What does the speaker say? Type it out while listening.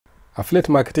Affiliate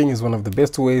marketing is one of the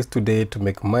best ways today to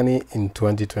make money in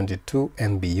 2022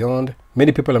 and beyond.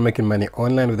 Many people are making money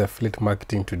online with affiliate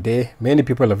marketing today. Many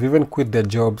people have even quit their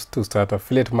jobs to start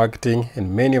affiliate marketing,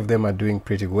 and many of them are doing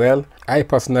pretty well. I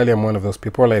personally am one of those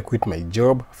people. I quit my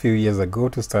job a few years ago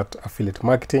to start affiliate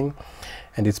marketing,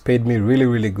 and it's paid me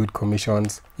really good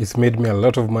commissions. It's made me a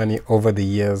lot of money over the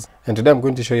years, and today I'm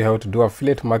going to show you how to do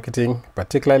affiliate marketing,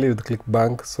 particularly with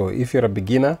ClickBank. So if you're a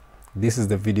beginner, this is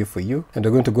the video for you, and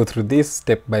we're going to go through this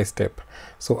step by step.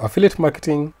 So affiliate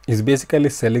marketing is basically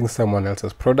selling someone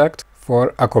else's product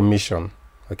for a commission.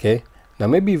 Okay, now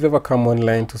maybe you've ever come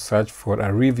online to search for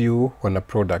a review on a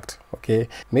product. Okay,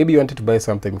 maybe you wanted to buy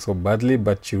something so badly,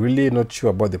 but you're really not sure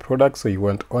about the product, so you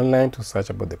went online to search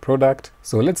about the product.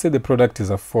 So let's say the product is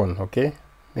a phone. Okay,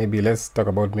 maybe let's talk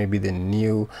about maybe the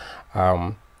new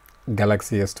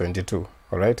Galaxy S22.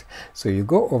 All right, so you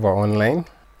go over online,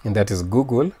 and that is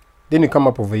Google. Then you come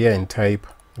up over here and type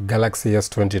Galaxy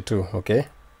S22, okay?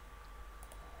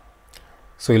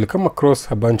 So you'll come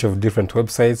across a bunch of different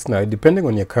websites. Now, depending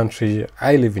on your country,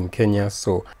 I live in Kenya,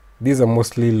 so these are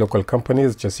mostly local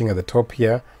companies, just seeing at the top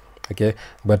here, okay?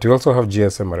 But we also have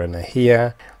GSM Arena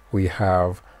here. We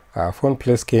have Phone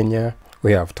Place Kenya.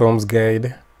 We have Tom's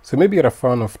Guide. So maybe you're a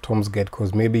fan of Tom's Guide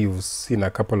because maybe you've seen a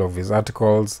couple of his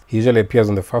articles. He usually appears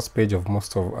on the first page of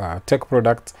most of tech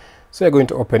products. So you're going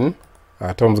to open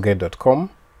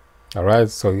tomsguide.com. all right,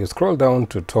 so you scroll down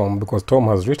to Tom because Tom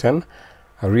has written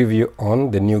a review on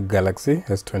the new Galaxy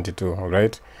S22. all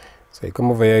right, so you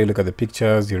come over here, you look at the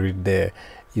pictures, you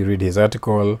read his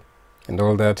article and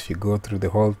all that. You go through the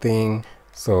whole thing,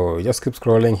 so you just keep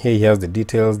scrolling. Here he has the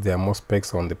details. There are more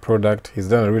specs on the product. He's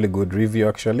done a really good review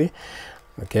actually.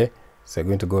 Okay, so you're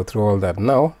going to go through all that.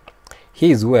 Now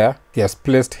here's where he has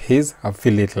placed his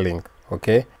affiliate link.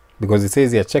 Okay, because it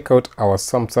says here, check out our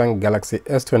Samsung Galaxy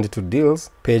S22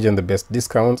 deals page and the best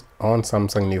discounts on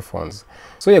Samsung new phones.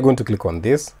 So you're going to click on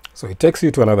this. So it takes you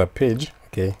to another page.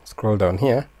 Okay, scroll down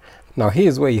here. Now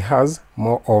here's where he has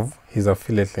more of his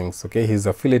affiliate links. Okay, he's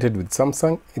affiliated with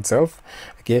Samsung itself,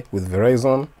 okay, with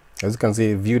Verizon. As you can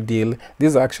see, view deal.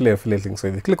 These are actually affiliate links. So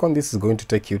if you click on this, it's going to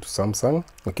take you to Samsung,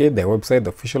 okay, their website,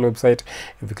 the official website.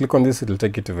 If you click on this, it will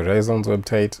take you to Verizon's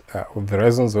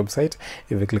website.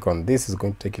 If you click on this, it's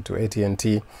going to take you to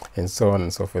AT&T, and so on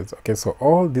and so forth. Okay, so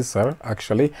all these are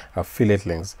actually affiliate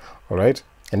links. All right,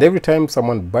 and every time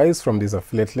someone buys from these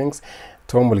affiliate links,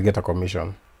 Tom will get a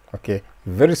commission. Okay,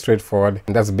 very straightforward,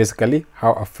 and that's basically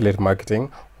how affiliate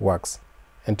marketing works.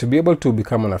 And to be able to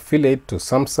become an affiliate to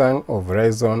Samsung or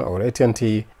Verizon or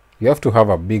AT&T, you have to have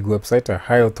a big website, a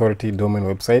high authority domain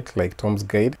website like Tom's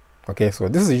Guide. Okay, so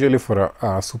this is usually for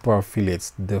super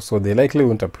affiliates, so they likely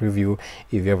won't approve you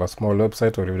if you have a small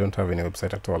website or if you don't have any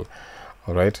website at all.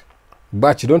 All right,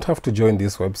 but you don't have to join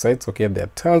these websites. Okay, there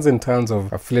are tons and tons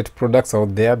of affiliate products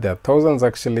out there. There are thousands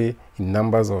actually in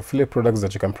numbers of affiliate products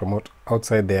that you can promote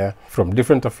outside there from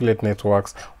different affiliate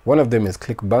networks. One of them is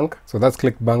ClickBank, so that's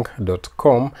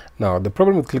clickbank.com. Now the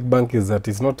problem with ClickBank is that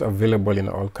it's not available in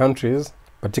all countries,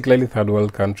 particularly third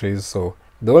world countries. So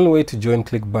the only way to join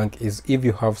ClickBank is if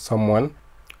you have someone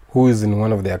who is in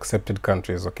one of the accepted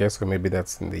countries. Okay, so maybe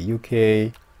that's in the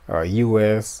UK,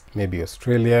 US, maybe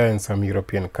Australia, and some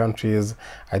European countries.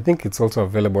 I think it's also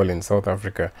available in South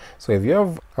Africa. So if you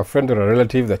have a friend or a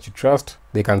relative that you trust,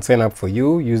 they can sign up for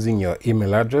you using your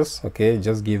email address. Okay,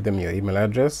 just give them your email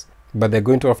address, but they're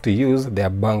going to have to use their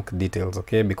bank details.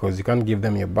 Okay, because you can't give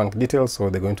them your bank details, so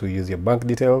they're going to use your bank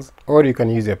details, or you can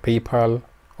use your PayPal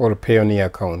or Payoneer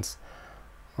accounts.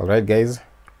 All right, guys.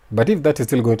 But if that is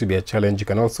still going to be a challenge, you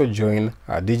can also join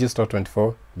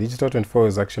Digistore24. Digistore24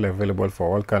 is actually available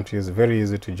for all countries. Very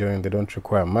easy to join. They don't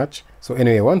require much. So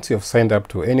anyway, once you've signed up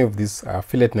to any of these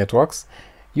affiliate networks,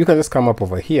 you can just come up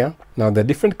over here. Now, the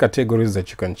different categories that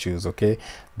you can choose, okay?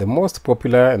 The most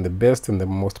popular and the best and the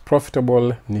most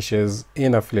profitable niches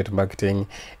in affiliate marketing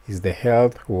is the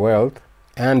health, wealth,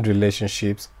 and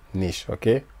relationships niche,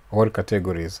 okay? All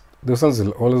categories. Those ones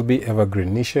will always be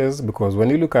evergreen niches, because when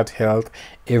you look at health,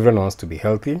 everyone wants to be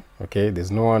healthy. Okay,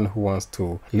 there's no one who wants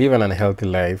to live an unhealthy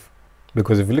life,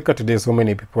 because if you look at today, so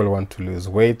many people want to lose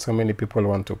weight, so many people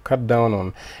want to cut down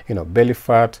on belly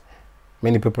fat,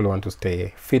 many people want to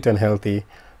stay fit and healthy.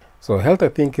 So health, I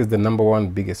think, is the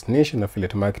 #1 biggest niche in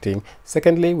affiliate marketing.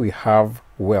 Secondly, we have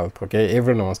wealth. Okay,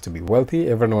 everyone wants to be wealthy,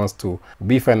 everyone wants to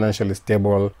be financially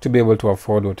stable, to be able to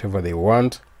afford whatever they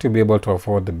want, to be able to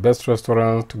afford the best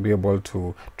restaurants, to be able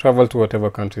to travel to whatever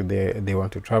country they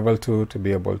want to travel to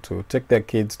be able to take their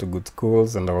kids to good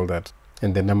schools and all that.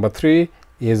 And then #3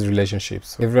 is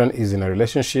relationships. Everyone is in a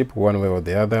relationship one way or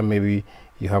the other. Maybe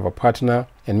you have a partner,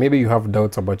 and maybe you have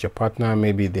doubts about your partner.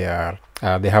 Maybe they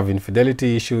have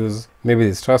infidelity issues, maybe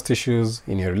there's trust issues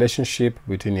in your relationship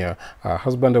between your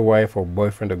husband or wife, or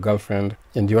boyfriend or girlfriend,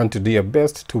 and you want to do your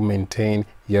best to maintain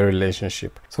your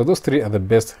relationship. So those three are the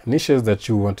best niches that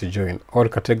you want to join, or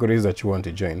categories that you want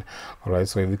to join. All right,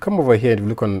 so if you come over here and you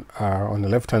look on the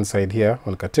left hand side here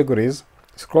on categories,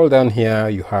 scroll down here,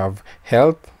 you have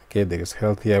health. Okay, there is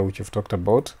health here, which you've talked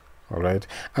about. All right,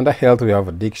 under health we have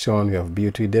addiction, we have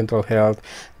beauty, dental health,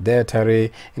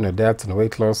 dietary, diets and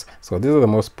weight loss. So these are the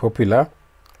most popular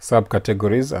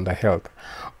subcategories under health.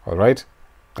 All right,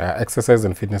 exercise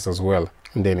and fitness as well.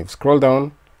 And then if you scroll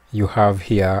down, you have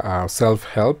here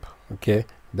self-help. Okay,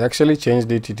 they actually changed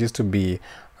it. It used to be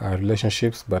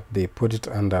relationships, but they put it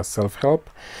under self-help.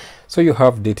 So you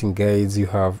have dating guides, you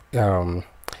have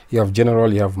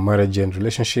general, you have marriage and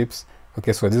relationships.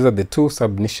 Okay, so these are the two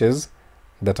sub niches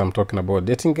that I'm talking about: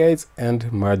 dating guides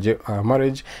and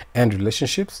marriage and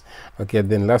relationships. Okay,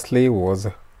 then lastly was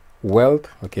wealth.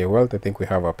 Okay, wealth I think we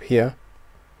have up here.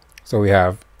 So we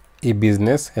have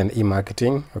e-business and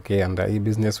e-marketing. Okay, under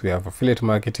e-business we have affiliate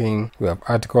marketing, we have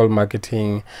article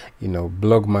marketing,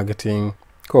 blog marketing,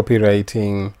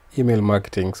 copywriting, email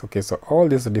marketing. Okay, so all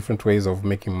these are different ways of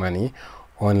making money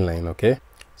online. Okay,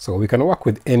 so we can work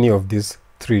with any of these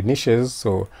three niches.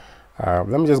 So let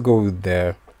me just go with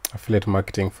the affiliate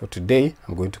marketing for today.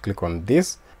 I'm going to click on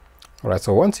this. All right,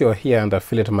 so once you're here under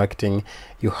affiliate marketing,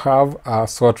 you have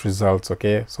sort results.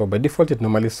 Okay, so by default it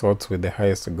normally sorts with the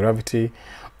highest gravity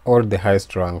or the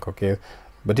highest rank. Okay,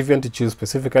 but if you want to choose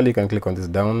specifically, you can click on this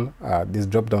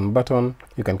drop down button.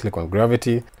 You can click on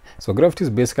gravity. So gravity is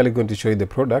basically going to show you the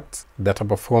products that are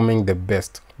performing the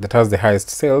best, that has the highest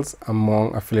sales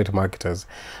among affiliate marketers.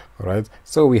 All right,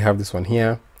 so we have this one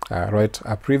here. Right,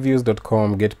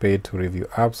 previews.com, get paid to review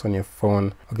apps on your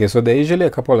phone. Okay, so there are usually a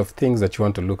couple of things that you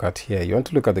want to look at here. You want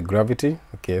to look at the gravity.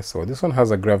 Okay, so this one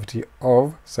has a gravity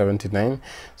of 79,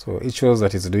 so it shows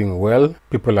that it's doing well.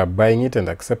 People are buying it and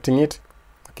accepting it.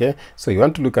 Okay, so you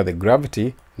want to look at the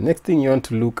gravity. Next thing, you want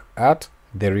to look at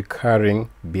the recurring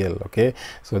bill. Okay,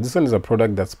 so this one is a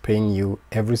product that's paying you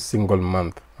every single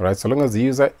month. All right, so long as the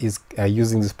user is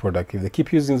using this product, if they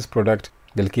keep using this product,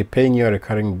 they'll keep paying you a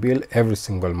recurring bill every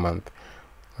single month.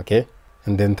 Okay,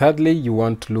 and then thirdly, you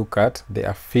want to look at the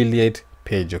affiliate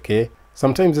page. Okay,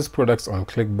 sometimes these products on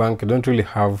ClickBank don't really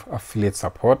have affiliate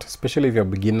support, especially if you're a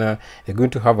beginner. You're going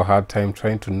to have a hard time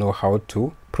trying to know how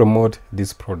to promote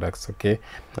these products. Okay,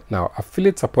 now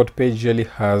affiliate support page usually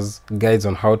has guides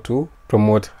on how to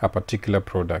promote a particular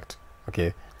product.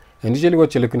 Okay, and usually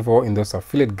what you're looking for in those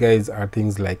affiliate guides are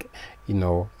things like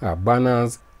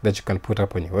banners that you can put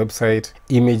up on your website,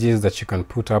 images that you can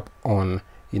put up on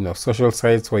social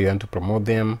sites where you want to promote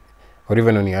them, or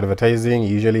even on your advertising. You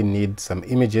usually need some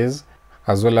images,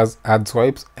 as well as ad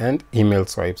swipes and email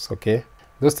swipes. Okay,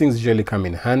 those things usually come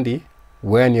in handy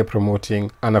when you're promoting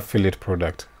an affiliate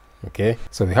product. Okay,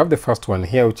 so we have the first one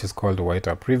here, which is called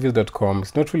previews.com.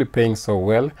 It's not really paying so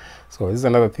well, so this is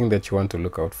another thing that you want to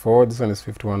look out for. This one is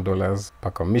 $51 per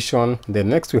commission. Then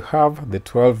next we have the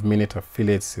 12-minute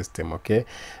affiliate system. Okay,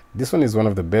 this one is one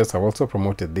of the best. I've also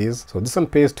promoted this. So this one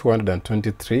pays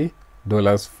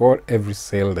 $223 for every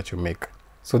sale that you make.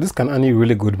 So this can earn you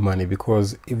really good money,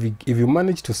 because if you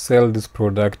manage to sell this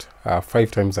product 5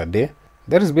 times a day,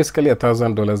 that is basically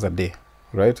 $1,000 a day,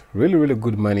 right? Really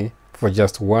good money for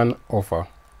just one offer.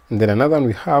 And then another one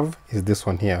we have is this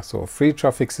one here. So free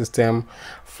traffic system,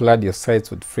 flood your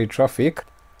sites with free traffic.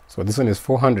 So this one is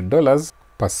 $400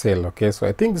 per sale. Okay, so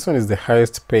I think this one is the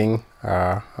highest paying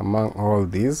among all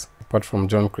these, apart from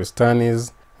John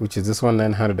Cristani's, which is this one,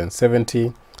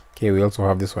 $970. Okay, we also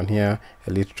have this one here,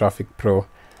 Elite Traffic Pro.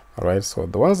 All right, so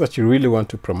the ones that you really want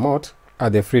to promote are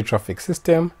the free traffic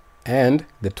system and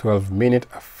the 12-minute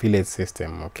affiliate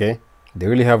system. Okay, they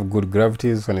really have good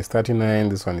gravity. This one is 39,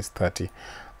 this one is 30.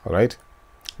 All right,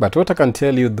 but what I can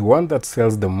tell you, the one that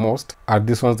sells the most are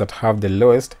these ones that have the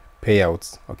lowest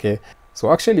payouts. Okay,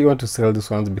 so actually you want to sell these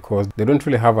ones because they don't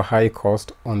really have a high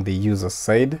cost on the user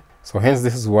side, so hence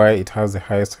this is why it has the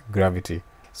highest gravity.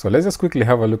 So let's just quickly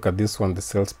have a look at this one, the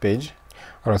sales page.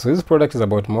 All right, so this product is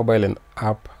about mobile and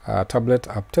app tablet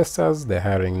app testers. They're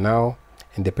hiring now,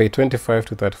 and they pay $25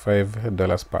 to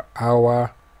 $35 per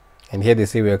hour. And here they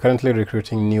say, we are currently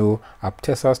recruiting new app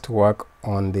testers to work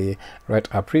on the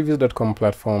previews.com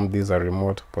platform. These are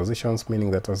remote positions,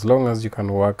 meaning that as long as you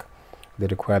can work the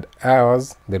required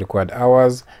hours,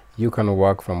 you can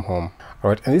work from home.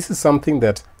 All right, and this is something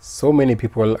that so many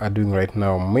people are doing right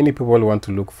now. Many people want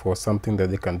to look for something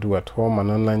that they can do at home, an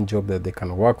online job that they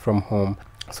can work from home.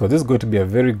 So this is going to be a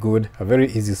very good, a very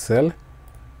easy sell.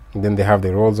 And then they have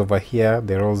the roles over here.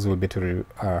 The roles will be to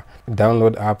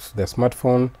download apps to the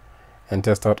smartphone and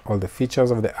test out all the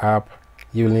features of the app.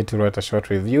 You will need to write a short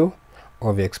review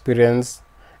of your experience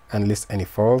and list any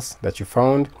faults that you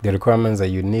found. The requirements are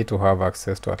you need to have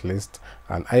access to at least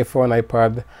an iPhone,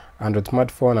 iPad, Android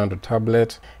smartphone, Android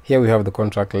tablet. Here we have the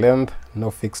contract length,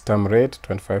 no fixed term rate,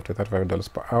 $25 to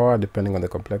 $35 per hour depending on the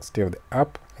complexity of the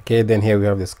app. Okay, then here we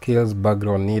have the skills,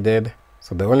 background needed.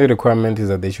 So the only requirement is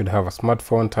that they should have a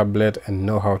smartphone, tablet, and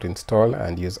know how to install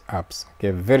and use apps.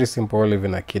 Okay, very simple,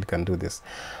 even a kid can do this.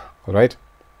 All right,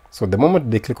 so the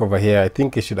moment they click over here, I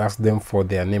think it should ask them for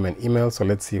their name and email. So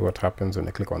let's see what happens when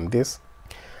I click on this.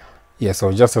 Yeah,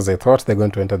 so just as I thought, they're going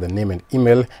to enter the name and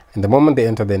email, and the moment they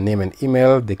enter the name and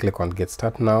email, they click on get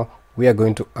start now. We are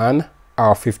going to earn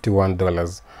our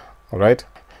 $51. All right,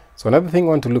 so another thing I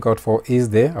want to look out for is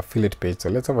the affiliate page. So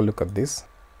let's have a look at this.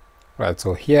 Right,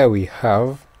 so here we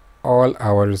have all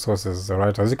our resources. All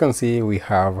right, as you can see, we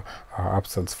have our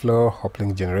upsells flow, hop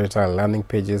link generator, landing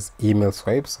pages, email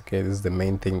swipes. Okay, this is the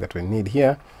main thing that we need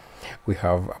here. We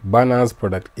have banners,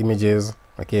 product images,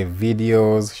 okay,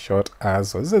 videos, short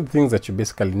ads. So these are the things that you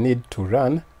basically need to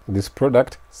run this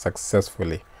product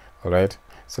successfully. All right,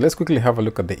 so let's quickly have a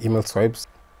look at the email swipes.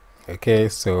 Okay,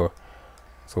 so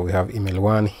we have email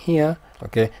 1 here.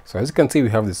 Okay, so as you can see, we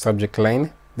have the subject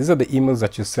line. These are the emails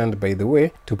that you send, by the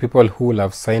way, to people who will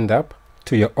have signed up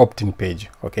to your opt-in page.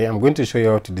 Okay, I'm going to show you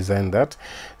how to design that.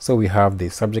 So we have the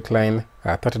subject line,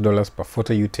 $30 per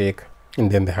photo you take,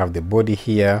 and then they have the body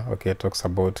here. Okay, it talks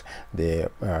about the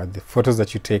photos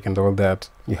that you take and all that.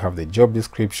 You have the job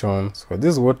description. So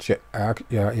this is what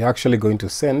you're actually going to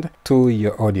send to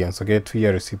your audience, okay, to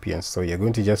your recipients. So you're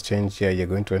going to just change here, you're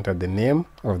going to enter the name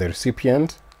of the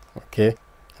recipient, okay,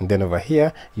 and then over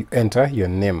here you enter your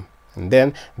name. And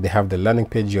then they have the landing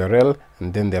page URL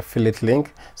and then the affiliate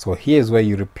link. So here's where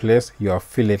you replace your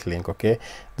affiliate link. Okay,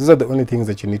 these are the only things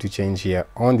that you need to change here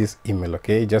on this email.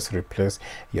 Okay, just replace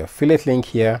your affiliate link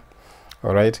here.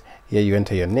 All right, here you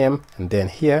enter your name, and then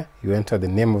here you enter the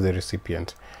name of the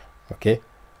recipient. Okay,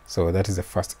 so that is the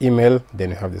first email.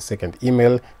 Then you have the second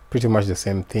email, pretty much the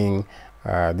same thing.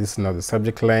 This is now the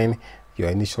subject line, your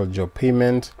initial job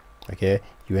payment. Okay,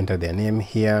 you enter their name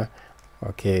here.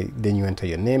 Okay, then you enter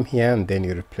your name here, and then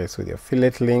you replace with your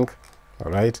affiliate link.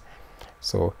 All right,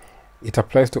 so it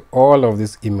applies to all of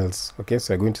these emails. Okay,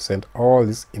 so you're going to send all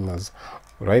these emails.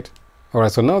 All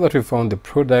right, so now that we found the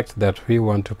product that we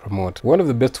want to promote, one of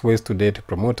the best ways today to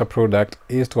promote a product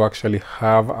is to actually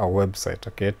have a website.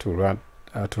 Okay, to run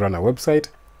a website,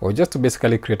 or just to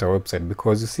basically create a website.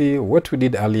 Because you see, what we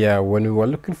did earlier when we were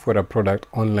looking for a product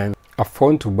online, a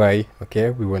phone to buy, okay,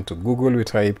 we went to Google, we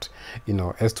typed, you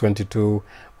know, S22,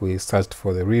 we searched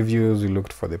for the reviews, we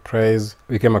looked for the price,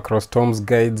 we came across Tom's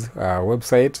Guide's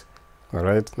website. All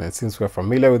right, and since we're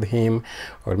familiar with him,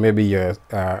 or maybe you're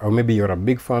a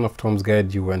big fan of Tom's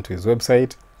Guide, you went to his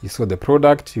website, you saw the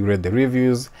product, you read the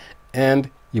reviews, and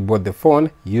you bought the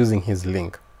phone using his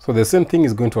link. So the same thing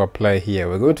is going to apply here.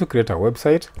 We're going to create a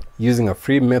website using a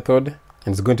free method.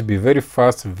 And it's going to be very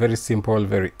fast, very simple,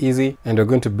 very easy. And we're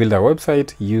going to build our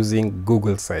website using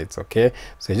Google Sites. Okay,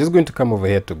 so you're just going to come over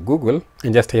here to Google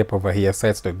and just type over here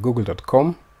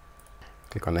sites.google.com.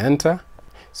 Click on enter.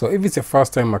 So if it's your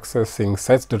first time accessing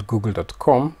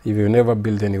sites.google.com, if you've never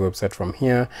built any website from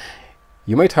here,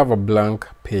 you might have a blank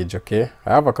page. Okay,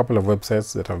 I have a couple of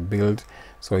websites that I've built,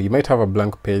 so you might have a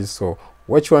blank page. So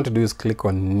what you want to do is click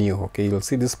on new. Okay, you'll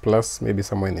see this plus maybe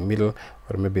somewhere in the middle,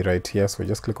 or maybe right here. So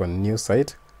just click on new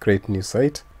site, create new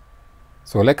site.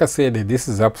 So like I said, this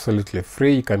is absolutely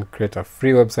free. You can create a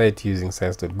free website using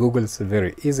sites.google. It's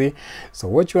very easy. So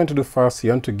what you want to do first,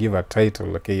 you want to give a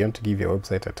title. Okay, you want to give your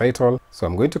website a title. So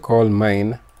I'm going to call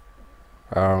mine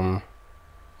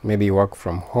maybe work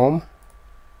from home.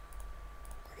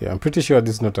 Okay, I'm pretty sure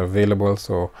this is not available,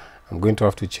 so I'm going to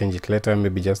have to change it later.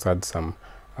 Maybe just add some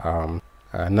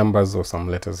numbers or some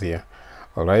letters here.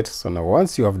 All right, so now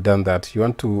once you have done that, you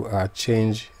want to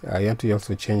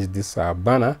also change this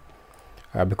banner,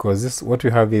 because this, what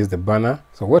we have is the banner.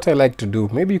 So what I like to do,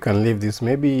 maybe you can leave this,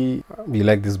 maybe you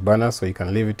like this banner, so you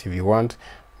can leave it if you want,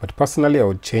 but personally I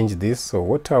would change this. So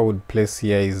what I would place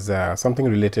here is something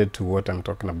related to what I'm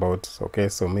talking about. Okay,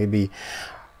 so maybe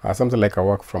something like a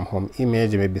work from home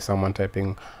image, maybe someone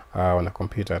typing on a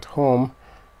computer at home.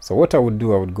 So what I would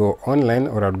do, I would go online,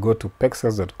 or I'd go to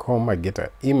pexels.com, I get an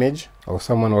image of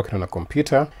someone working on a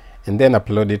computer, and then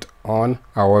upload it on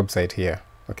our website here.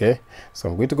 Okay, so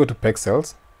I'm going to go to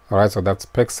Pexels. All right, so that's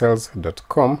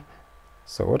pexels.com.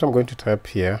 So what I'm going to type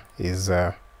here is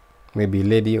maybe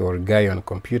lady or guy on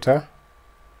computer.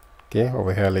 Okay,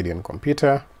 over here, lady on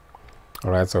computer.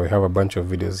 Alright, so we have a bunch of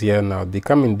videos here. Now they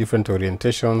come in different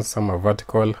orientations. Some are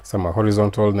vertical, some are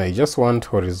horizontal. Now you just want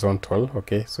horizontal.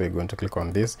 Okay, so you're going to click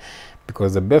on this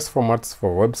because the best formats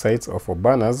for websites or for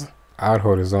banners are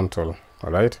horizontal.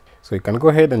 Alright, so you can go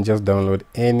ahead and just download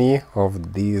any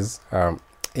of these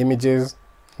images.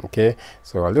 Okay,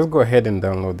 so I'll just go ahead and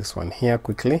download this one here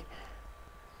quickly.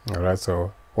 Alright,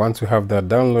 so once we have that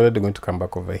downloaded, we're going to come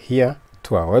back over here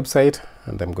to our website,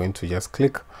 and I'm going to just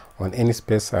click on any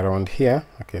space around here.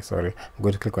 Okay, sorry, I'm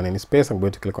going to click on any space. I'm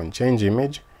going to click on change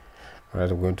image. All right,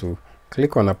 I'm going to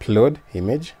click on upload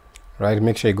image. Right,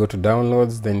 make sure you go to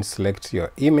downloads, then select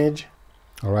your image.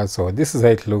 All right, so this is how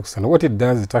it looks, and what it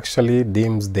does, it actually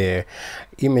dims the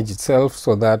image itself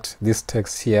so that this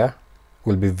text here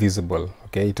will be visible.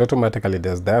 Okay, it automatically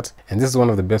does that, and this is one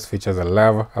of the best features I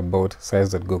love about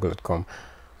sites.google.com.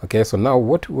 Okay, so now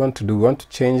what we want to do, we want to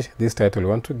change this title. We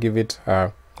want to give it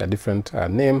a different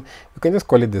name. We can just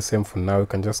call it the same for now. We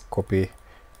can just copy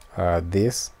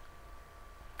this.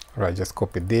 All right, just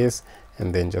copy this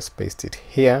and then just paste it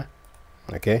here.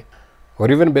 Okay,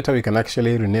 or even better, we can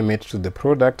actually rename it to the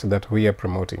product that we are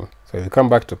promoting. So if you come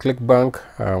back to ClickBank,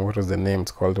 what was the name?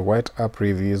 It's called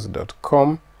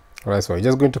whiteappreviews.com. All right, so we're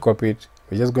just going to copy it.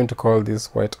 We're just going to call this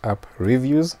White App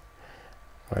Reviews.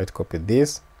 All right, copy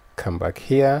this, come back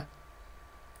here.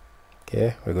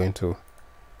 Okay, we're going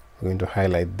to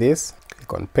highlight this,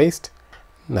 click on paste.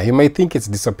 Now you might think it's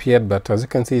disappeared, but as you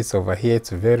can see, it's over here.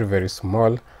 It's very, very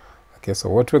small. Okay, so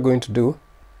what we're going to do,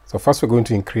 so first we're going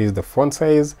to increase the font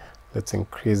size. Let's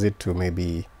increase it to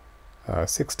maybe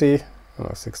 60.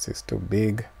 No, 60 is too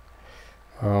big.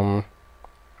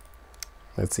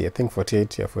 Let's see, I think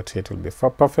 48. Yeah, 48 will be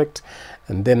perfect.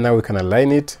 And then now we can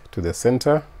align it to the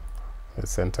center.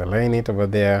 Let's center align it over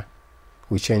there.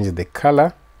 We change the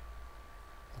color.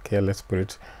 Okay, let's put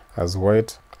it as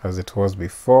white as it was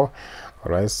before.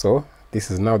 All right, so this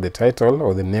is now the title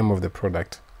or the name of the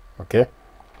product. Okay,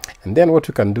 and then what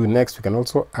we can do next, we can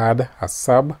also add a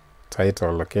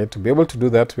subtitle. Okay, to be able to do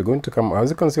that, we're going to come, as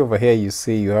you can see over here, you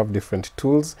see you have different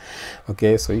tools.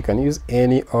 Okay, so you can use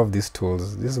any of these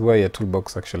tools. This is where your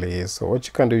toolbox actually is. So what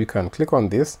you can do, you can click on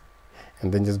this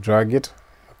and then just drag it.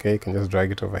 Okay, you can just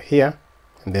drag it over here,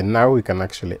 and then now we can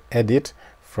actually edit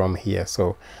from here.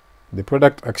 So the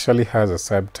product actually has a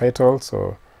subtitle,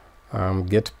 so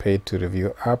get paid to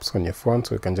review apps on your phone.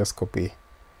 So you can just copy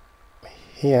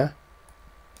here.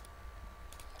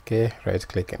 Okay, right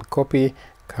click and copy,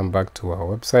 come back to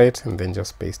our website and then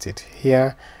just paste it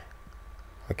here.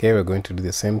 Okay, we're going to do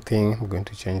the same thing. I'm going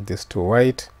to change this to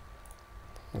white.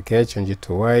 Okay, change it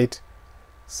to white,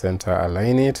 center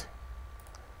align it.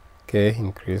 Okay,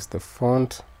 increase the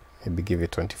font, maybe give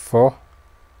it 24.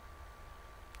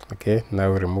 Okay,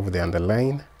 now we remove the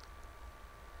underline.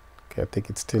 Okay, I think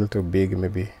it's still too big,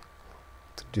 maybe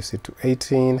reduce it to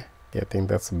 18. Yeah, I think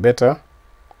that's better.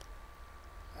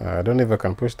 I don't know if I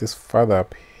can push this further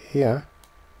up here.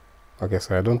 Okay,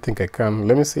 so I don't think I can.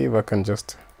 Let me see if I can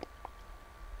just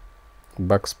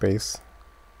backspace.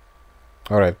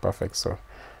 All right, perfect. So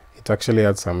it actually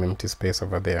adds some empty space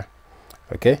over there.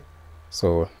 Okay,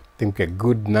 so I think we're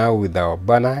good now with our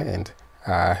banner and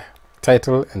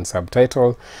title and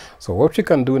subtitle. So what we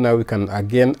can do now, we can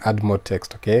again add more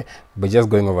text. Okay, by just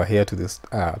going over here to this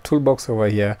toolbox over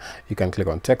here, you can click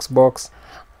on text box.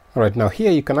 All right, now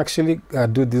here you can actually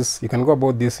do this. You can go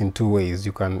about this in two ways.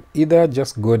 You can either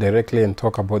just go directly and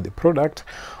talk about the product,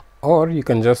 or you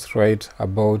can just write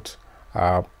about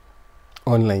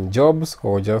online jobs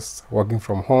or just working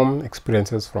from home,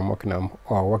 experiences from working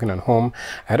on home.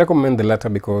 I recommend the latter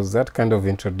because that kind of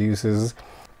introduces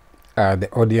the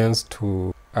audience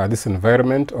to this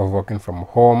environment of working from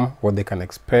home, what they can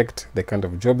expect, the kind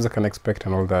of jobs they can expect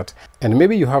and all that. And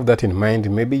maybe you have that in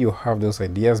mind, maybe you have those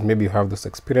ideas, maybe you have those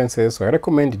experiences. So I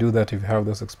recommend you do that. If you have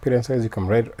those experiences, you can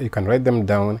write them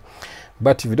down.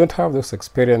 But if you don't have those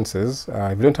experiences,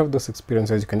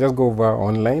 you can just go over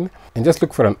online and just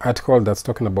look for an article that's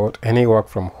talking about any work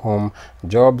from home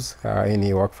jobs,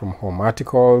 any work from home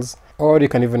articles, or you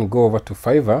can even go over to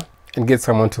Fiverr and get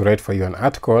someone to write for you an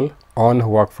article on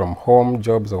work from home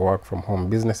jobs or work from home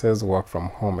businesses, work from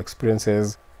home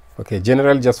experiences. Okay,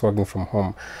 generally just working from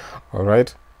home. All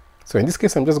right, so in this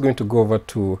case, I'm just going to go over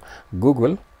to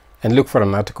Google and look for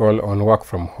an article on work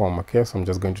from home. Okay, so I'm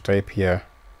just going to type here.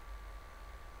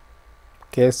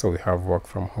 Okay, so we have work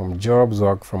from home jobs,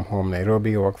 work from home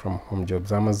Nairobi, work from home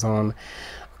jobs Amazon.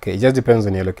 Okay, it just depends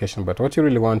on your location, but what you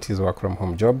really want is work from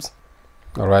home jobs.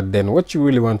 All right, then what you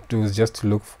really want to do is just to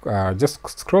look, just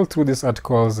scroll through these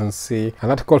articles and see an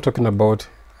article talking about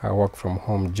work from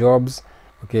home jobs.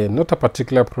 Okay, not a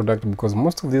particular product, because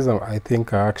most of these I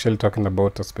think are actually talking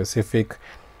about a specific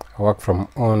work from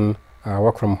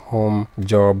home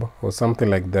job or something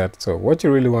like that. So what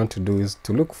you really want to do is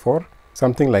to look for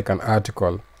something like an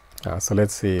article. So let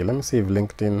me see if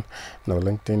LinkedIn, no,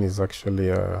 LinkedIn is actually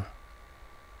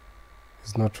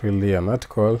it's not really an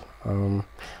article.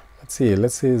 Let's see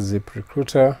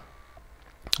ZipRecruiter.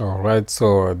 All right,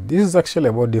 so this is actually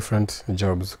about different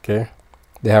jobs. Okay,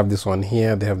 they have this one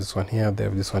here, they have this one here, they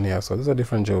have this one here. So these are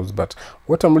different jobs, but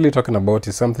what I'm really talking about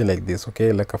is something like this.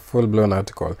 Okay, like a full-blown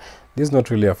article. This is not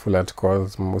really a full article,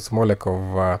 it's more like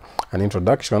of an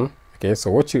introduction. Okay,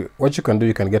 so what you can do,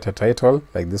 you can get a title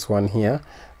like this one here.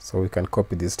 So we can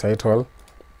copy this title.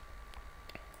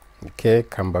 Okay,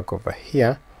 come back over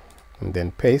here and then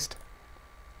paste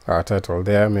our title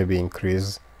there. Maybe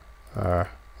increase,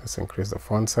 let's increase the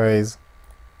font size.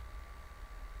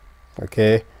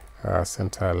 Okay,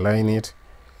 center align it.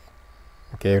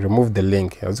 Okay, remove the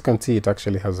link. As you can see, it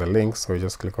actually has a link, so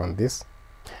just click on this.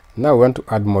 Now we want to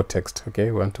add more text.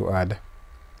 Okay, we want to add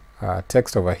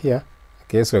text over here.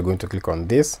 Okay, so we're going to click on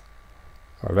this.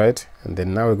 All right, and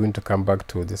then now we're going to come back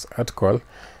to this article.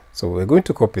 So we're going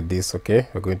to copy this. Okay,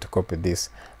 we're going to copy this,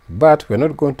 but we're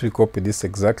not going to copy this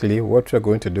exactly. What we're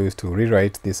going to do is to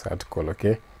rewrite this article.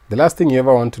 Okay, the last thing you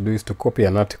ever want to do is to copy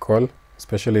an article,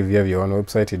 especially if you have your own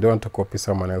website. You don't want to copy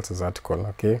someone else's article.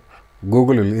 Okay,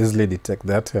 Google will easily detect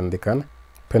that and they can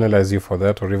penalize you for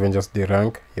that, or even just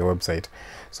derank your website.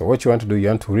 So what you want to do, you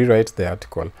want to rewrite the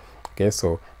article. Okay,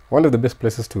 so one of the best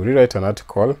places to rewrite an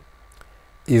article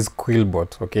is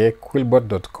Quillbot. Okay,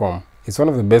 quillbot.com. It's one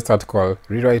of the best article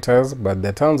rewriters, but there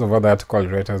are tons of other article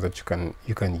rewriters that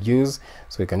you can use.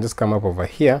 So you can just come up over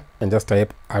here and just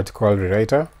type article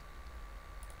rewriter.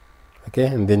 Okay,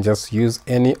 and then just use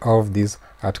any of these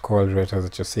article rewriters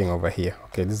that you're seeing over here.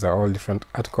 Okay, these are all different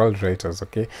article writers.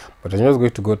 Okay, but I'm just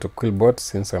going to go to Quillbot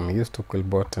since I'm used to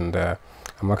Quillbot and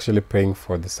I'm actually paying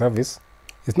for the service.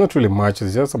 It's not really much,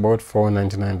 it's just about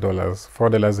 $4.99,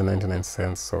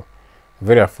 $4.99, so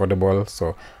very affordable.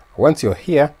 So once you're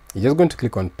here, you're just going to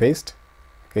click on paste.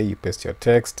 Okay, you paste your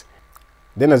text.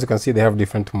 Then as you can see, they have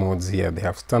different modes here. They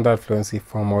have standard, fluency,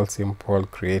 formal, simple,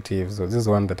 creative. So this is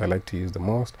one that I like to use the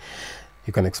most.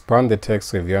 You can expand the text,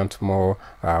 so if you want more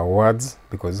words,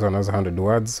 because this one has 100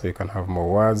 words, so you can have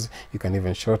more words. You can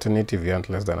even shorten it if you want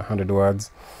less than 100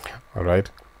 words. All right,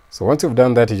 so once you've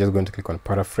done that, you're just going to click on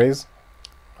paraphrase.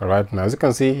 All right, now as you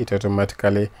can see, it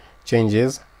automatically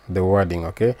changes the wording.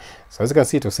 Okay, so as you can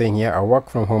see, it was saying here, a work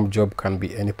from home job can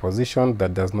be any position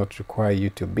that does not require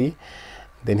you to be.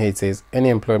 Then here it says any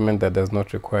employment that does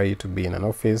not require you to be in an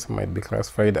office might be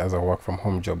classified as a work from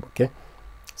home job. Okay,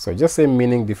 so just same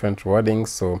meaning, different wording.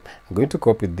 So I'm going to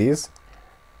copy this,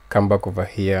 come back over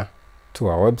here to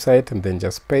our website, and then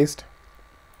just paste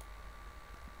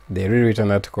the rewritten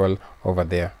article over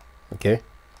there. Okay,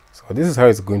 so this is how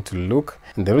it's going to look.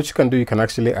 And then what you can do, you can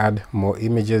actually add more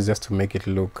images just to make it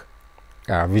look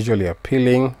visually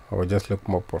appealing or just look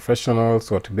more professional.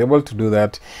 So to be able to do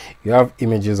that, you have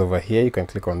images over here. You can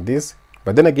click on this,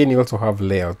 but then again, you also have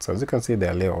layouts. As you can see,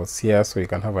 there are layouts here, so you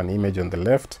can have an image on the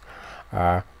left,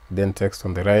 then text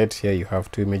on the right. Here you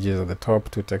have two images at the top,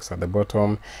 two texts at the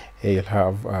bottom. Here you'll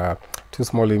have two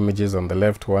small images on the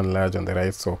left, one large on the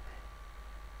right. So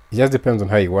it just depends on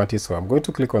how you want it. So I'm going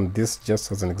to click on this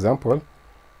just as an example.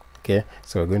 Okay,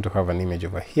 so we're going to have an image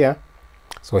over here.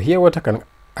 So here what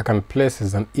I can place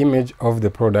is an image of the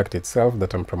product itself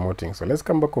that I'm promoting. So let's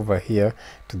come back over here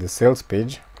to the sales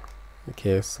page.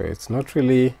 Okay, so it's not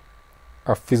really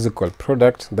a physical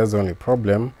product, that's the only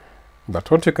problem. But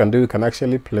what you can do, you can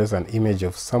actually place an image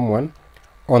of someone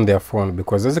on their phone,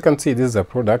 because as you can see, this is a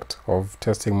product of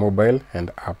testing mobile and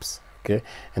apps. Okay,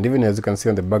 and even as you can see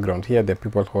on the background here, there are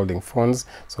people holding phones,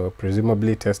 so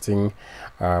presumably testing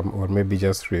or maybe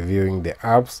just reviewing the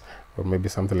apps or maybe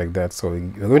something like that. So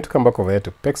we're going to come back over here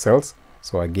to pixels.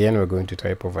 So again, we're going to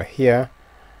type over here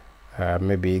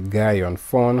maybe guy on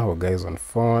phone or guys on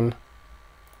phone.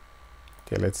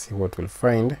 Okay, let's see what we'll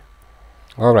find.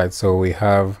 All right, so we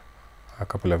have a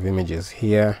couple of images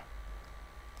here.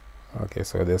 Okay,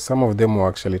 so there's some of them who are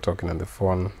actually talking on the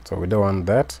phone, so we don't want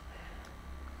that.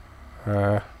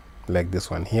 Like this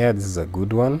one here, this is a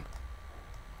good one.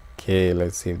 Okay,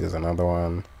 let's see if there's another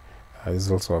one. This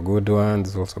is also a good one,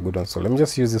 this is also a good one. So let me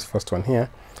just use this first one here.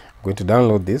 I'm going to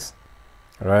download this.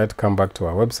 All right, come back to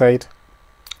our website,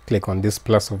 click on this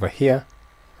plus over here,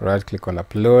 right click on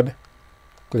upload,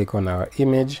 click on our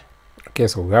image. Okay,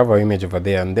 so we have our image over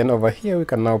there, and then over here we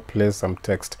can now place some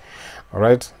text. All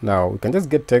right, now we can just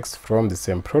get text from the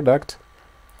same product.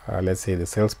 Let's say the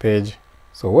sales page.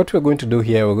 So what we're going to do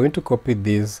here, we're going to copy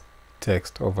this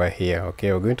text over here.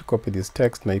 Okay, we're going to copy this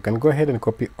text. Now you can go ahead and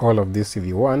copy all of this if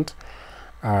you want.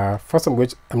 first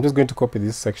I'm just going to copy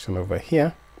this section over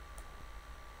here.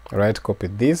 All right, copy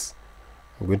this.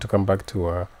 I'm going to come back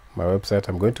to my website.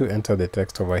 I'm going to enter the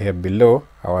text over here below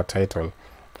our title.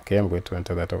 Okay, I'm going to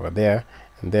enter that over there,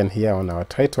 and then here on our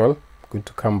title, I'm going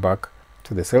to come back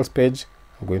to the sales page.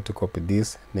 I'm going to copy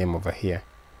this name over here.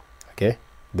 Okay,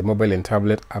 the mobile and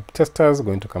tablet app testers,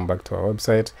 going to come back to our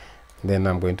website, then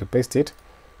I'm going to paste it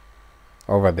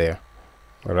over there.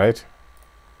 All right,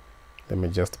 let me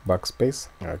just backspace.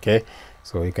 Okay,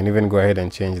 so you can even go ahead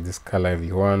and change this color if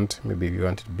you want. Maybe if you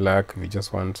want it black, if you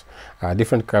just want a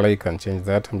different color, you can change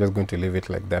that. I'm just going to leave it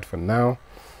like that for now.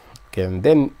 Okay, and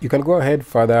then you can go ahead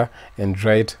further and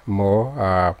write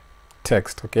more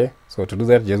text. Okay, so to do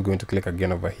that, just going to click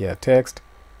again over here, text.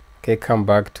 Okay, come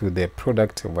back to the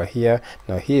product over here.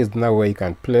 Now here is now where you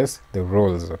can place the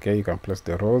roles. Okay, you can place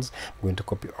the roles. I'm going to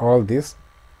copy all this.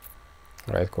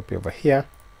 All right, copy over here,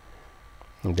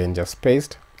 and then just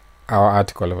paste our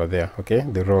article over there. Okay,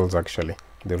 the roles, actually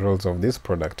the roles of this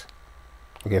product.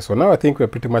 Okay, so now I think we're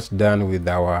pretty much done with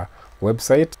our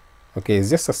website. Okay, it's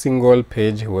just a single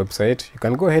page website. You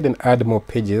can go ahead and add more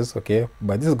pages. Okay,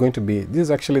 but this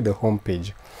is actually the home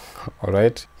page. All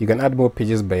right, you can add more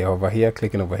pages by over here,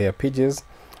 clicking over here, pages.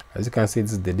 As you can see,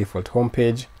 this is the default home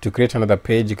page. To create another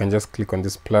page, you can just click on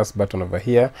this plus button over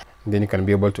here, and then you can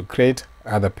be able to create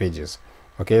other pages.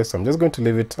 Okay, so I'm just going to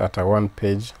leave it at a one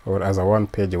page, or as a one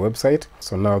page website.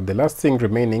 So now the last thing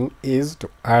remaining is to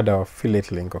add our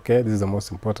affiliate link. Okay, this is the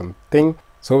most important thing.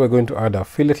 So we're going to add our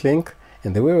affiliate link,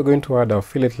 and the way we're going to add our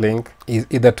affiliate link is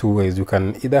either two ways. You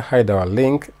can either hide our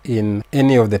link in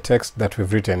any of the text that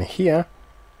we've written here.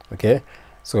 Okay,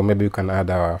 so maybe you can add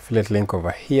our affiliate link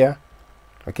over here.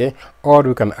 Okay, or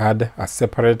we can add a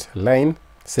separate line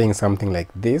saying something like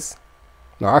this.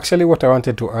 Now actually what I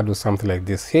wanted to add was something like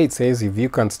this. Here it says, if you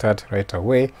can start right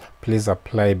away, please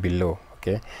apply below.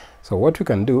 Okay, so what we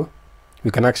can do,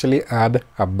 we can actually add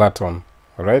a button.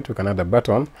 All right, we can add a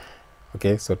button.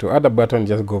 Okay, so to add a button,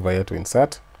 just go over here to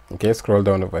insert. Okay, scroll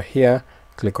down over here,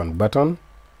 click on button.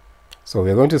 So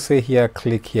we're going to say here,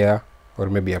 click here, or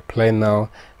maybe apply now,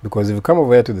 because if you come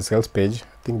over here to the sales page,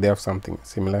 I think they have something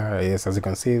similar. Yes, as you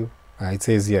can see, it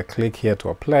says here, click here to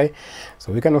apply.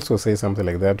 So we can also say something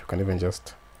like that. We can even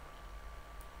just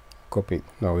copy.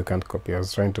 No, we can't copy. I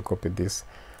was trying to copy this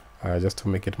just to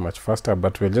make it much faster,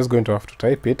 but we're just going to have to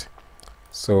type it.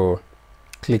 So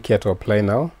click here to apply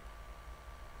now,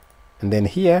 and then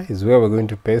here is where we're going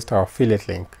to paste our affiliate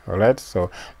link. All right,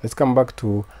 so let's come back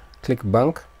to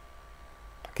ClickBank.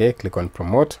 Okay, click on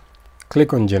promote,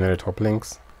 click on generate hop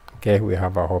links. Okay, we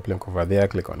have our hop link over there.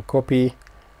 Click on copy.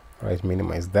 All right,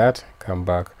 minimize that, come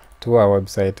back to our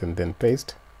website, and then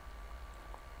paste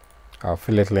our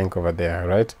affiliate link over there. All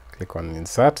right, click on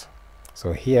insert.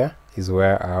 So here is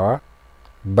where our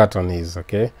button is.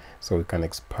 Okay, so we can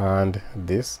expand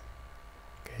this.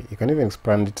 Okay, you can even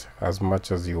expand it as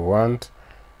much as you want.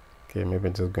 Okay, maybe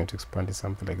I'm just going to expand it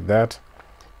something like that.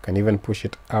 You can even push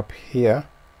it up here.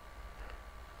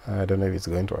 I don't know if it's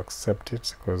going to accept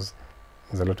it because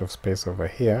there's a lot of space over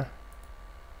here.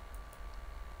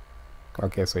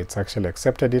 Okay, so it's actually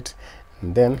accepted it.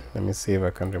 And then let me see if I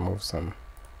can remove some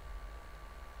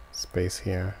space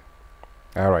here.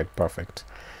 All right, perfect.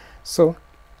 So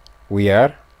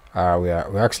we're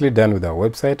actually done with our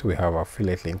website. We have our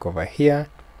affiliate link over here.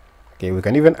 Okay, we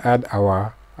can even add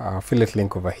our affiliate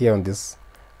link over here on this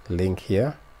link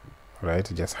here. All right,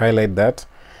 just highlight that,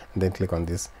 and then click on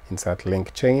this insert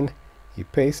link chain. You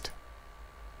paste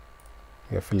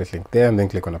your affiliate link there, and then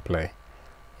click on apply.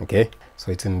 Okay,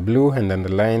 so it's in blue and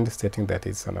underlined, stating that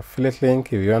it's an affiliate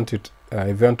link. If you want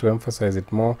to emphasize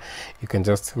it more, you can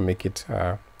just make it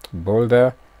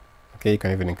bolder. Okay, you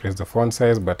can even increase the font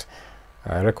size, but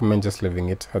I recommend just leaving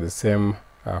it at the same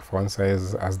font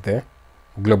size as the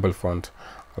global font.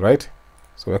 All right,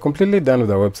 so we're completely done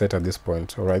with our website at this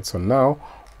point. All right, so now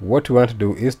what we want to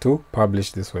do is to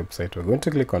publish this website. We're going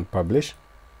to click on publish.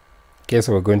 Okay,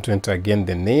 so we're going to enter again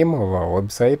the name of our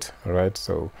website. All right,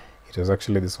 so it was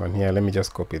actually this one here. Let me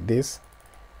just copy this.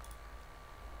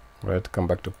 All right, come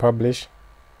back to publish,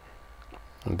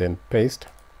 and then paste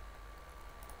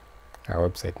our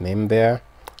website name there.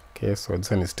 Okay, so this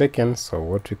one is taken. So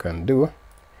what we can do,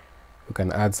 we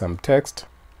can add some text.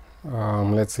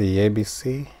 Let's see,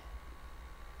 ABC.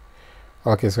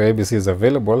 Okay, so ABC is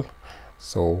available.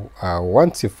 So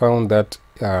once you found that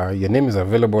your name is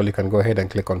available, you can go ahead and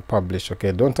click on publish.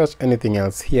 Okay, don't touch anything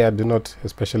else here. Do not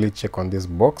especially check on this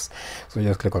box. So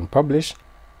just click on publish.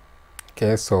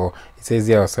 Okay, so it says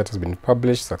here our site has been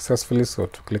published successfully. So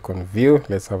to click on view,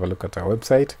 let's have a look at our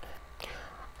website.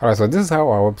 All right, so this is how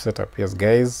our website appears,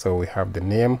 guys. So we have the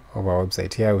name of our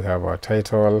website here. We have our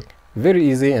title, Very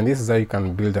easy, and this is how you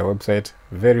can build a website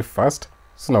very fast.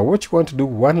 So now what you want to do,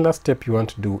 one last step you want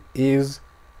to do is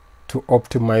to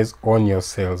optimize on your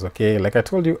sales. Okay, like I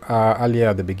told you earlier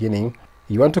at the beginning,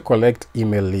 you want to collect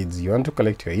email leads. You want to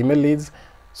collect your email leads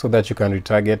so that you can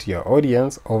retarget your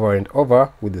audience over and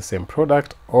over with the same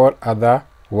product or other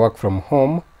work from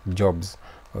home jobs.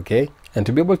 Okay, and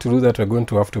to be able to do that, we're going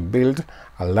to have to build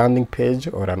a landing page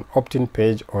or an opt-in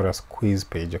page or a squeeze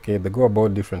page. Okay, they go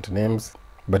about different names,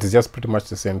 but it's just pretty much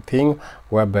the same thing,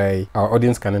 whereby our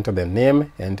audience can enter their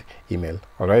name and email.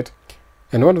 All right,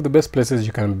 and one of the best places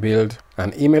you can build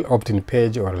an email opt-in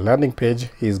page or a landing page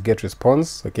is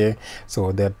GetResponse. Okay,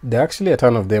 so there are actually a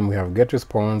ton of them. We have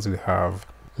GetResponse, we have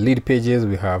Lead Pages,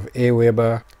 we have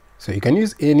Aweber. So you can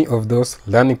use any of those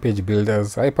landing page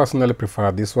builders. I personally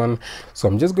prefer this one. So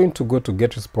I'm just going to go to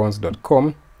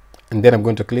getresponse.com, and then I'm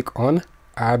going to click on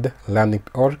add landing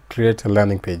or create a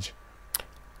landing page.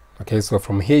 Okay, so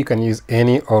from here you can use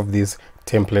any of these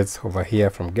templates over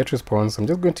here from GetResponse. I'm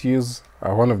just going to use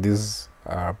one of these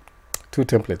two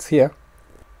templates here.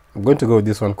 I'm going to go with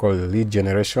this one called lead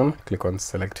generation. Click on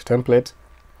select template.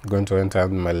 I'm going to enter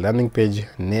my landing page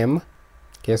name.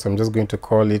 Okay, so I'm just going to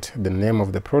call it the name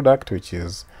of the product, which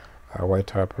is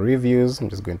White Harp Reviews. I'm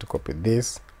just going to copy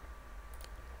this.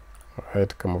 All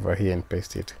right, come over here and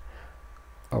paste it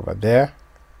over there.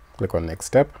 Click on next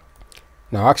step.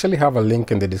 Now I actually have a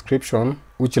link in the description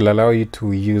which will allow you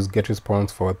to use GetResponse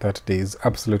for 30 days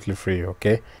absolutely free.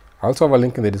 Okay, I also have a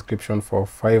link in the description for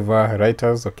Fiverr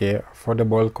writers. Okay,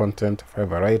 affordable content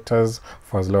Fiverr writers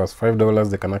for as low as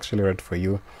 $5. They can actually write for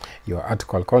you your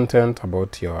article content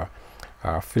about your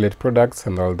affiliate products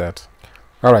and all that.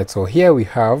 All right, so here we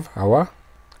have our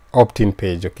opt-in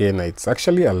page. Okay, now it's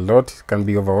actually a lot. It can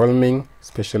be overwhelming,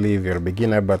 especially if you're a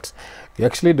beginner, but you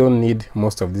actually don't need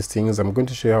most of these things. I'm going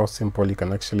to show you how simple you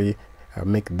can actually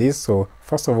make this. So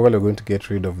first of all, we're going to get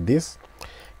rid of this.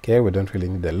 Okay, we don't really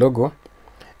need the logo.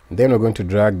 And then we're going to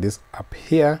drag this up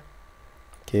here.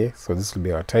 Okay, so this will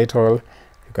be our title.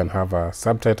 You can have a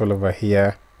subtitle over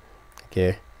here.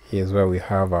 Okay, here's where we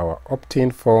have our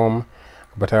opt-in form,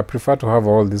 but I prefer to have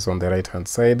all this on the right hand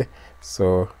side.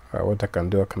 So what I can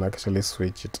do, I can actually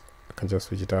switch it. I can just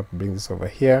switch it up, bring this over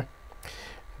here,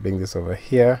 bring this over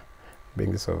here,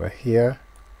 bring this over here.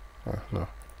 No, okay,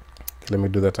 let me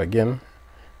do that again.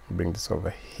 Bring this over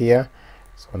here.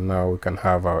 So now we can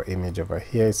have our image over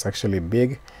here. It's actually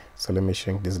big, so let me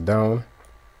shrink this down.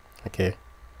 Okay,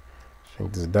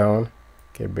 shrink this down.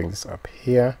 Okay, bring this up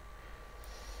here.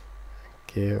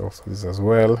 Okay, also this as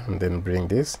well, and then bring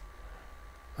this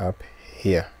up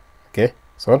here. Okay,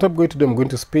 so what I'm going to do, I'm going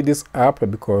to speed this up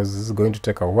because this is going to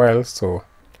take a while. So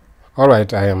all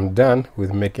right, I am done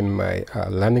with making my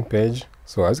landing page.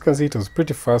 So as you can see, it was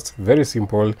pretty fast, very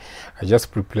simple. I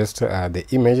just replaced the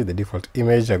image, the default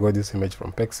image. I got this image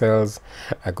from Pexels.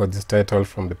 I got this title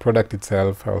from the product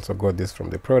itself. I also got this from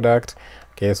the product.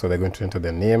 Okay, so they're going to enter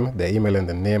the name, the email, and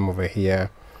the name over here.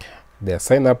 Their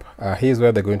sign up, here's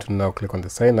where they're going to now click on the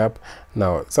sign up.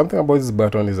 Now something about this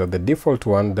button is that the default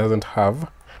one doesn't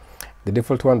have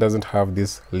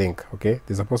this link. Okay,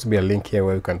 there's supposed to be a link here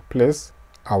where you can place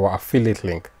our affiliate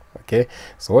link. Okay,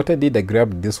 so what I did, I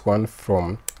grabbed this one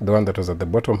from the one that was at the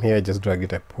bottom here. I just dragged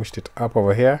it, I pushed it up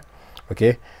over here.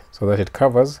 Okay, so that it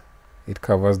covers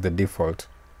the default.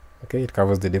 Okay, it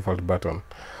covers the default button.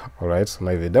 All right, so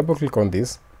now if you double click on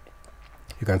this,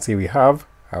 you can see we have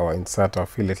our insert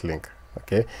affiliate link.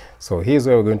 Okay, so here's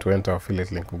where we're going to enter our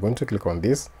affiliate link. I'm going to click on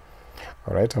this.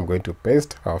 All right, I'm going to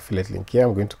paste our affiliate link here.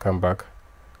 I'm going to come back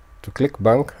to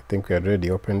ClickBank. I think we already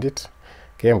opened it.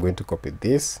 Okay, I'm going to copy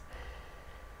this.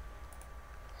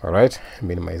 All right,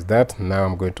 minimize that. Now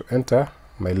I'm going to enter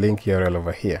my link URL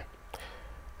over here.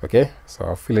 Okay, so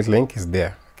our affiliate link is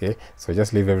there. Okay, so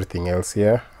just leave everything else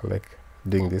here, like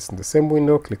doing this in the same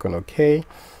window. Click on OK.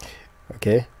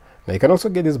 Okay, now you can also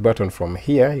get this button from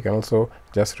here. You can also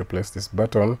just replace this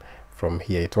button from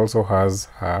here. It also has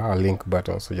a link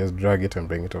button, so just drag it and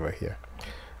bring it over here.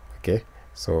 Okay,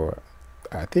 so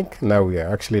I think now we are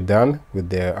actually done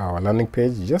with our landing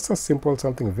page. Just a simple,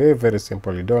 something very, very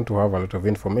simple. You don't want to have a lot of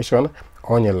information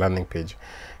on your landing page.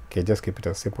 Okay, just keep it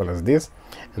as simple as this.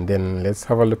 And then let's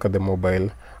have a look at the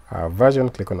mobile version.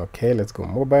 Click on OK. Let's go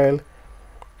mobile.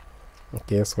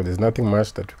 Okay, so there's nothing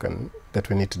much that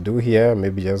we need to do here.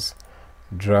 Maybe just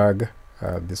drag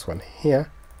this one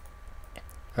here,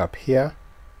 up here.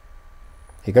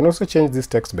 You can also change this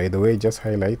text, by the way. Just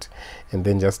highlight and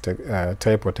then just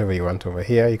type whatever you want over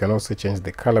here. You can also change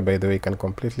the color, by the way. You can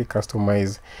completely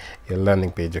customize your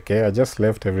landing page. Okay, I just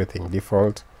left everything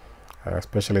default,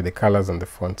 especially the colors and the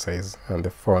font size and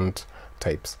the font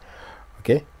types.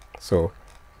 Okay, so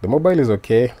The mobile is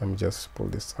okay. Let me just pull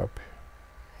this up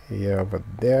here, over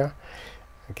there.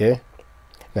 Okay,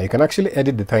 now you can actually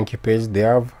edit the thank you page. They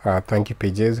have thank you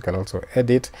pages you can also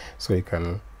edit, so you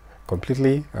can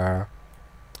completely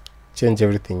change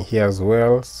everything here as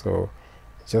well. So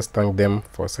just thank them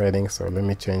for signing. So let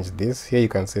me change this here. You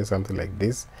can say something like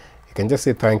this. You can just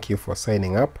say thank you for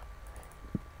signing up.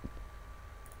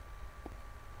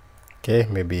 Okay,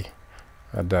 maybe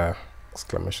add a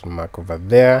exclamation mark over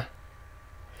there.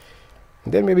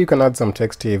 And then maybe you can add some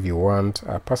text here if you want.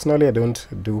 Personally, I don't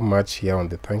do much here on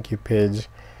the thank you page.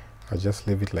 I'll just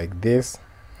leave it like this.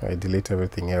 I delete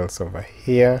everything else over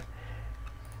here.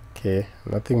 Okay,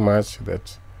 nothing much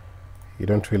that you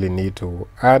don't really need to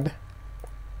add.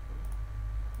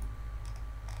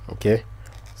 Okay,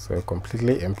 so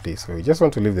completely empty. So you just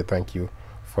want to leave the thank you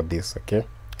for this. Okay,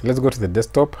 let's go to the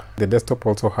desktop. The desktop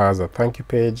also has a thank you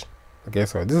page. Okay,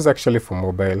 so this is actually for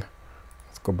mobile.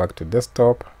 Let's go back to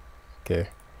desktop. Okay,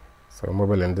 so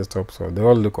mobile and desktop, so they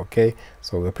all look okay.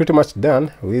 So we're pretty much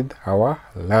done with our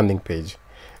landing page.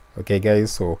 Okay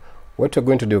guys, so what we're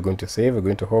going to do, we're going to save, we're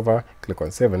going to hover, click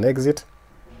on save and exit.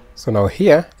 So now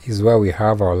here is where we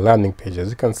have our landing page.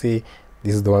 As you can see,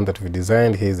 this is the one that we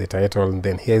designed. Here's the title, and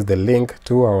then here's the link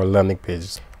to our landing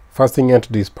page. First thing you want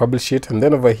to do is publish it, and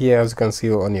then over here, as you can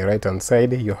see on your right hand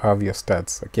side, you have your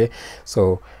stats. Okay,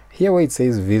 so here where it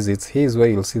says visits, here's where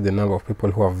you'll see the number of people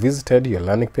who have visited your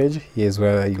landing page. Here's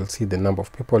where you'll see the number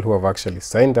of people who have actually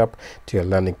signed up to your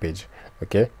landing page.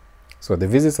 Okay, so the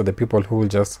visits are the people who will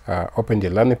just open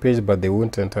your landing page, but they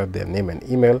won't enter their name and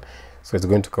email. So it's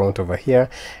going to count over here,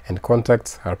 and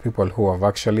contacts are people who have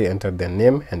actually entered their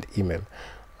name and email.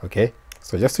 Okay,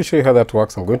 so just to show you how that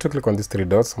works, I'm going to click on these three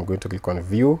dots. I'm going to click on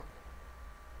view.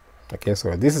 Okay,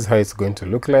 so this is how it's going to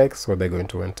look like. So they're going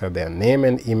to enter their name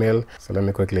and email. So let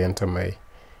me quickly enter my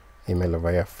email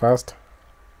over here first.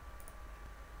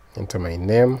 Enter my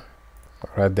name.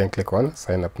 Alright, then click on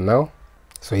sign up now.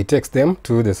 So it takes them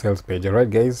to the sales page. Alright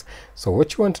guys, so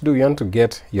what you want to do, you want to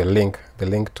get your link, the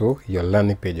link to your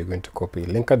landing page. You're going to copy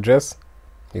link address.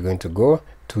 You're going to go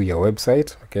to your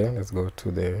website. Okay, let's go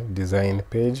to the design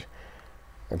page.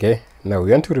 Okay, now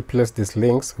we want to replace these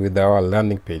links with our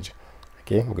landing page.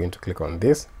 Okay, I'm going to click on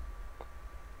this.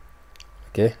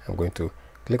 Okay, I'm going to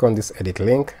click on this edit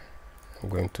link. I'm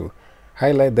going to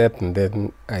highlight that, and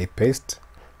then I paste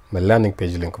my landing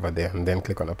page link over there, and then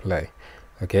click on apply.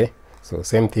 Okay, so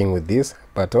same thing with this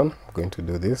button. I'm going to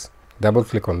do this, double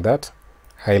click on that,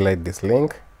 highlight this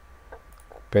link,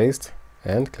 paste,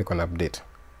 and click on update.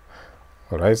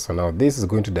 Alright, so now this is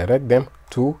going to direct them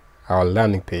to our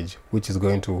landing page, which is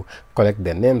going to collect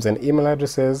their names and email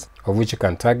addresses, of which you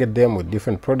can target them with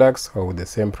different products or with the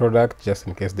same product, just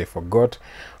in case they forgot.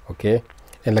 Okay,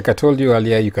 and like I told you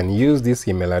earlier, you can use these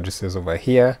email addresses over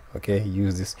here. Okay,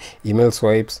 use these email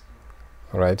swipes.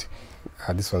 All right,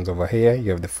 this one's over here.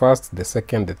 You have the first, the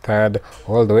second, the third,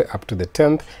 all the way up to the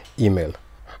 10th email.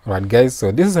 All right guys,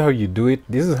 so this is how you do it.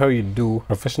 This is how you do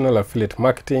professional affiliate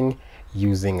marketing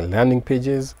using landing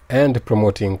pages and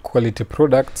promoting quality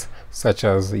products, such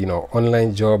as, you know,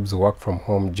 online jobs, work from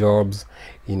home jobs,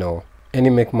 you know, any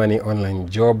make money online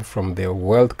job from the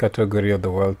wealth category or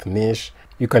the wealth niche.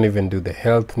 You can even do the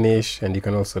health niche, and you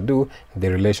can also do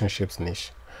the relationships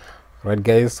niche. Alright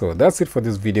guys, so that's it for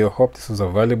this video. Hope this was a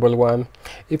valuable one.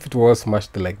 If it was, smash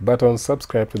the like button,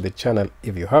 subscribe to the channel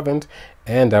if you haven't,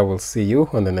 and I will see you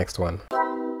on the next one.